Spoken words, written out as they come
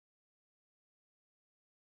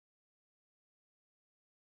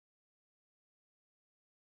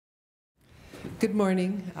Good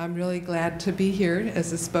morning. I'm really glad to be here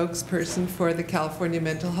as a spokesperson for the California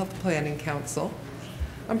Mental Health Planning Council.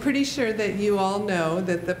 I'm pretty sure that you all know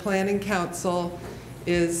that the Planning Council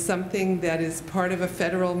is something that is part of a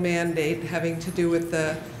federal mandate having to do with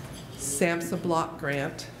the SAMHSA block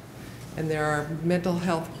grant. And there are mental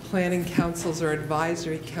health planning councils or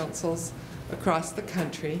advisory councils across the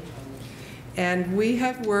country. And we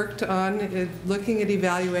have worked on looking at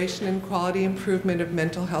evaluation and quality improvement of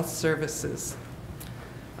mental health services.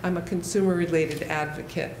 I'm a consumer-related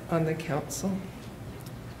advocate on the council.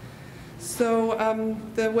 So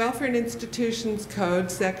the Welfare and Institutions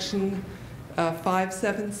Code, section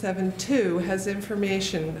 5772, has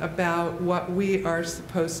information about what we are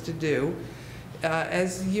supposed to do.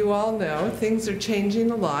 As you all know, things are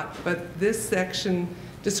changing a lot, but this section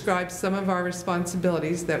describes some of our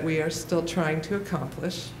responsibilities that we are still trying to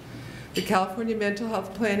accomplish. The California Mental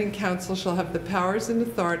Health Planning Council shall have the powers and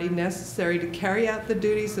authority necessary to carry out the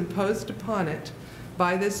duties imposed upon it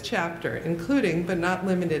by this chapter, including but not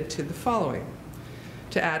limited to the following: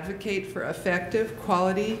 to advocate for effective,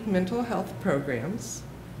 quality mental health programs,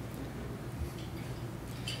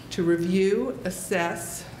 to review,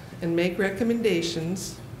 assess, and make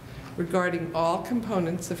recommendations regarding all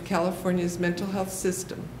components of California's mental health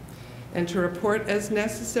system, and to report as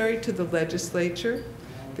necessary to the legislature,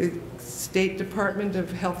 the State Department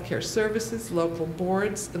of Healthcare Services, local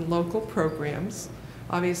boards, and local programs.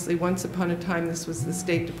 Obviously, once upon a time, this was the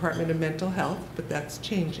State Department of Mental Health, but that's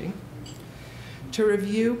changing. To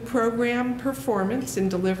review program performance in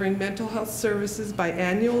delivering mental health services by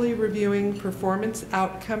annually reviewing performance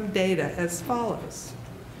outcome data as follows: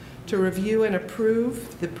 to review and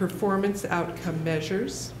approve the performance outcome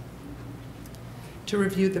measures, to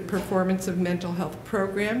review the performance of mental health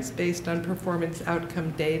programs based on performance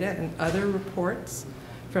outcome data and other reports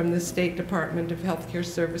from the State Department of Healthcare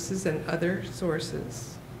Services and other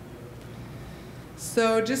sources.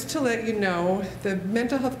 So just to let you know, the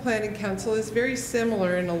Mental Health Planning Council is very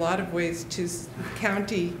similar in a lot of ways to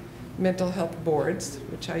county mental health boards,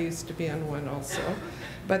 which I used to be on one also.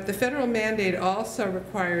 But the federal mandate also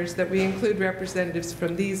requires that we include representatives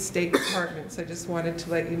from these state departments. I just wanted to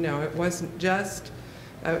let you know it wasn't just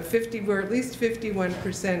 50, or at least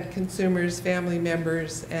 51% consumers, family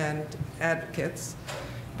members, and advocates.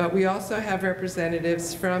 But we also have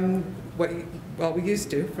representatives from we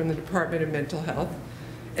used to, from the Department of Mental Health,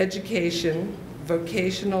 Education,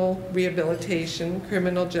 Vocational Rehabilitation,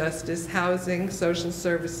 Criminal Justice, Housing, Social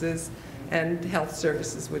Services, and Health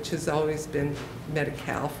Services, which has always been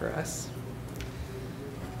Medi-Cal for us.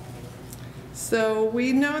 So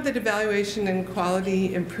we know that evaluation and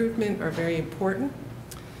quality improvement are very important.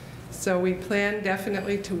 So we plan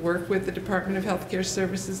definitely to work with the Department of Healthcare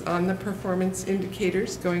Services on the performance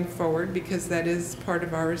indicators going forward, because that is part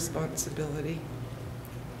of our responsibility.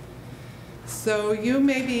 So you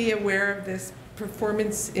may be aware of this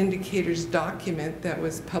performance indicators document that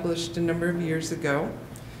was published a number of years ago.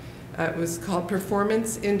 It was called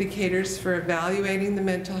Performance Indicators for Evaluating the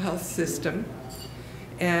Mental Health System.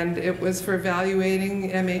 And it was for evaluating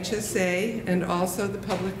MHSA and also the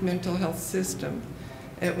public mental health system.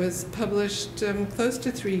 It was published close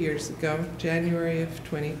to 3 years ago, January of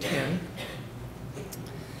 2010.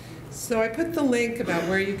 So I put the link about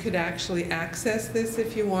where you could actually access this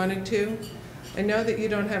if you wanted to. I know that you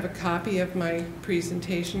don't have a copy of my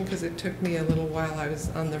presentation because it took me a little while. I was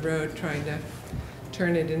on the road trying to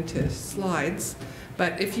turn it into slides.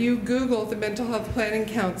 But if you Google the Mental Health Planning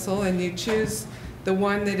Council and you choose the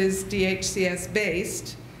one that is DHCS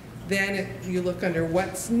based, then you look under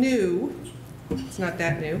What's New. It's not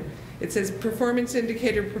that new. It says Performance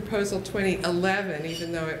Indicator Proposal 2011,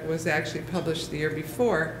 even though it was actually published the year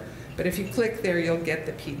before. But if you click there, you'll get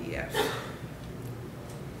the PDF.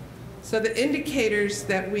 So the indicators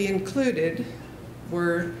that we included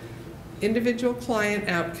were individual client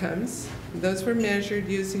outcomes. Those were measured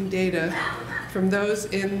using data from those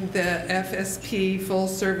in the FSP, Full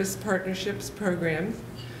Service Partnerships program.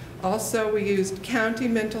 Also, we used county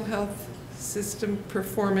mental health system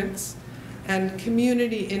performance and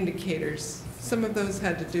community indicators. Some of those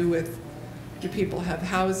had to do with, do people have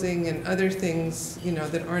housing and other things,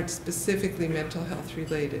 that aren't specifically mental health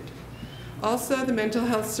related. Also, the Mental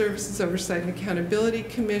Health Services Oversight and Accountability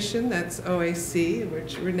Commission, that's OAC,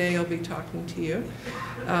 which Renee will be talking to you.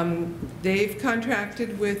 They've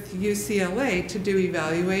contracted with UCLA to do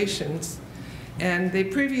evaluations, and they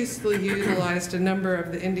previously utilized a number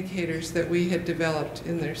of the indicators that we had developed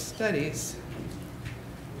in their studies.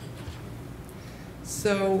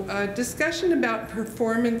 So discussion about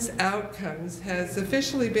performance outcomes has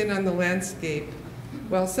officially been on the landscape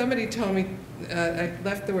Well, somebody told me, I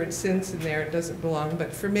left the word since in there, it doesn't belong,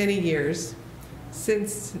 but for many years,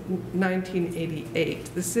 since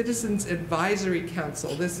 1988, the Citizens Advisory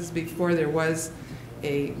Council, this is before there was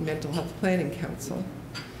a mental health planning council,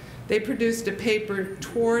 they produced a paper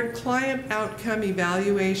toward client outcome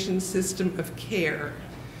evaluation system of care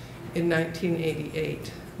in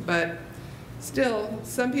 1988. But still,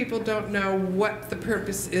 some people don't know what the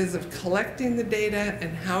purpose is of collecting the data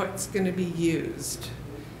and how it's going to be used.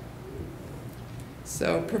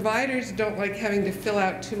 So providers don't like having to fill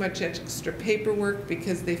out too much extra paperwork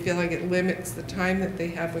because they feel like it limits the time that they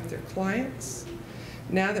have with their clients.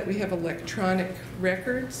 Now that we have electronic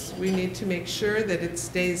records, we need to make sure that it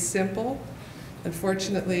stays simple.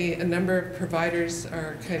 Unfortunately, a number of providers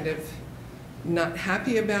are kind of not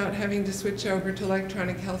happy about having to switch over to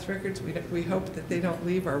electronic health records. We hope that they don't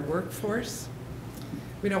leave our workforce.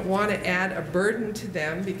 We don't want to add a burden to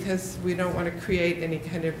them because we don't want to create any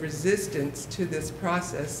kind of resistance to this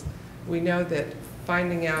process. We know that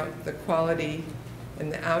finding out the quality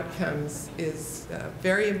and the outcomes is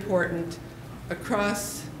very important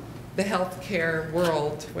across the healthcare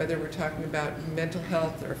world, whether we're talking about mental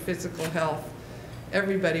health or physical health.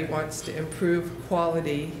 Everybody wants to improve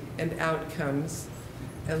quality and outcomes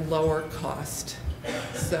and lower cost.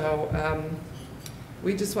 So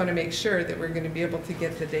we just want to make sure that we're going to be able to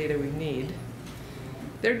get the data we need.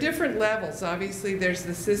 There are different levels. Obviously, there's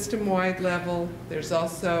the system-wide level. There's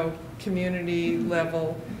also community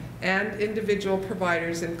level and individual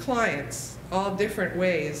providers and clients, all different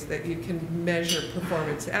ways that you can measure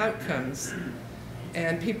performance outcomes.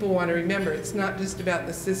 And people want to remember, it's not just about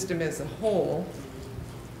the system as a whole.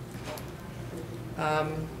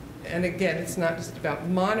 And again, it's not just about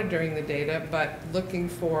monitoring the data, but looking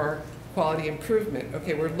for quality improvement.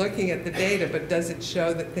 Okay, we're looking at the data, but does it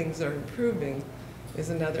show that things are improving is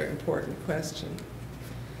another important question.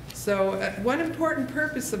 So one important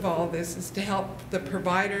purpose of all this is to help the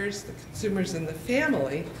providers, the consumers, and the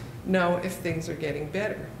family know if things are getting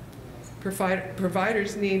better.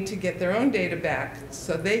 Providers need to get their own data back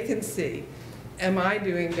so they can see, am I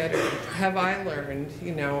doing better? Have I learned?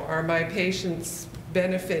 You know, are my patients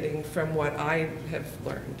benefiting from what I have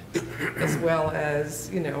learned? As well as,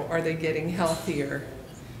 you know, are they getting healthier?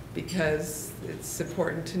 Because it's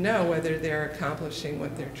important to know whether they're accomplishing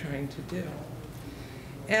what they're trying to do.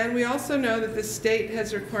 And we also know that the state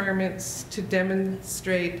has requirements to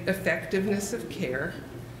demonstrate effectiveness of care,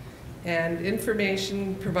 and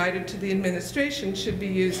information provided to the administration should be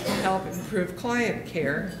used to help improve client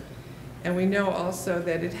care. And we know also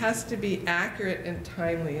that it has to be accurate and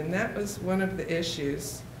timely, and that was one of the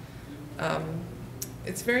issues.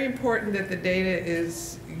 It's very important that the data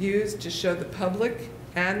is used to show the public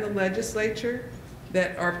and the legislature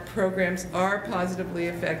that our programs are positively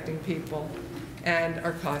affecting people and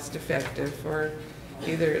are cost effective, or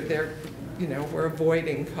either they're, you know, we're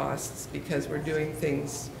avoiding costs because we're doing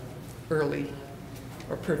things early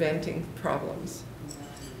or preventing problems.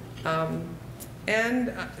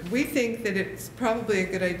 And we think that it's probably a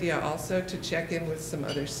good idea also to check in with some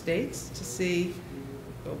other states to see,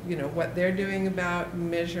 you know, what they're doing about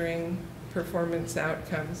measuring performance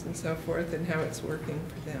outcomes and so forth, and how it's working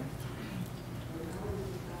for them.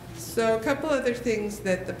 So a couple other things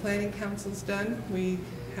that the Planning Council's done. We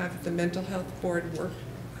have the Mental Health Board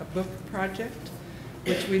book project,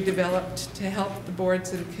 which we developed to help the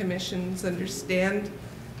boards and commissions understand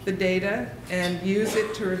the data and use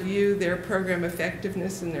it to review their program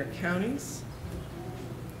effectiveness in their counties.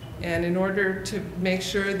 And in order to make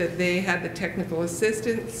sure that they had the technical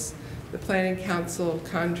assistance, the Planning Council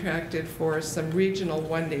contracted for some regional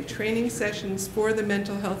one-day training sessions for the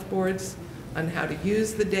mental health boards on how to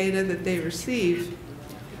use the data that they receive.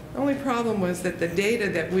 The only problem was that the data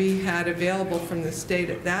that we had available from the state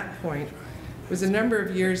at that point was a number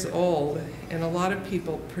of years old, and a lot of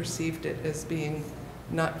people perceived it as being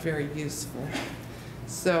not very useful.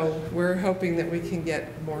 So we're hoping that we can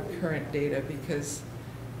get more current data because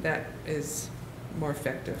that is more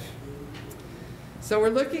effective. So we're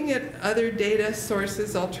looking at other data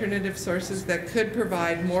sources, alternative sources that could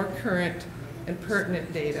provide more current and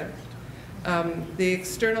pertinent data. The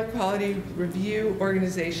External Quality Review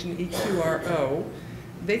Organization, EQRO,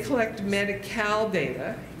 they collect Medi-Cal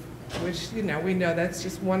data, which, you know, we know that's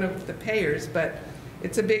just one of the payers, but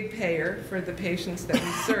it's a big payer for the patients that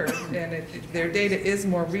we serve, and their data is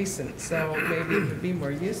more recent, so maybe it would be more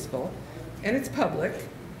useful. And it's public,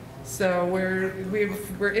 so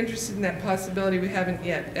we're interested in that possibility. We haven't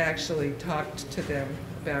yet actually talked to them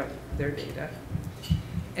about their data.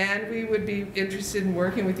 And we would be interested in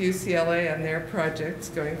working with UCLA on their projects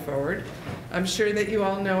going forward. I'm sure that you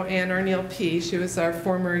all know Ann Arneal P. She was our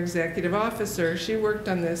former executive officer. She worked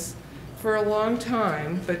on this for a long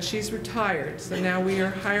time, but she's retired. So now we are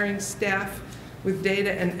hiring staff with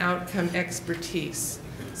data and outcome expertise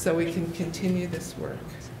so we can continue this work.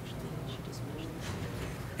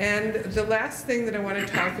 And the last thing that I want to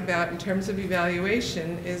talk about in terms of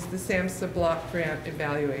evaluation is the SAMHSA block grant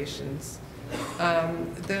evaluations.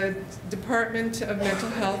 The Department of Mental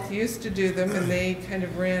Health used to do them, and they kind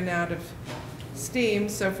of ran out of steam.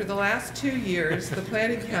 So for the last 2 years, the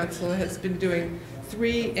Planning Council has been doing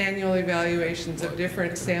 3 annual evaluations of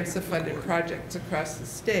different SAMHSA-funded projects across the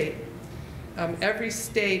state. Every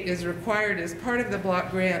state is required as part of the block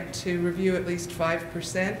grant to review at least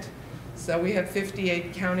 5%. So we have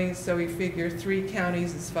 58 counties, so we figure 3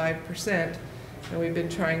 counties is 5%. And we've been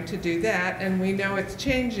trying to do that, and we know it's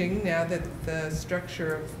changing now that the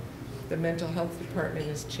structure of the mental health department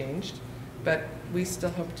has changed, but we still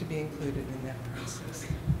hope to be included in that process.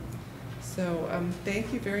 So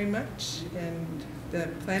thank you very much, and the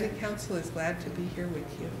Planning Council is glad to be here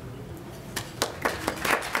with you.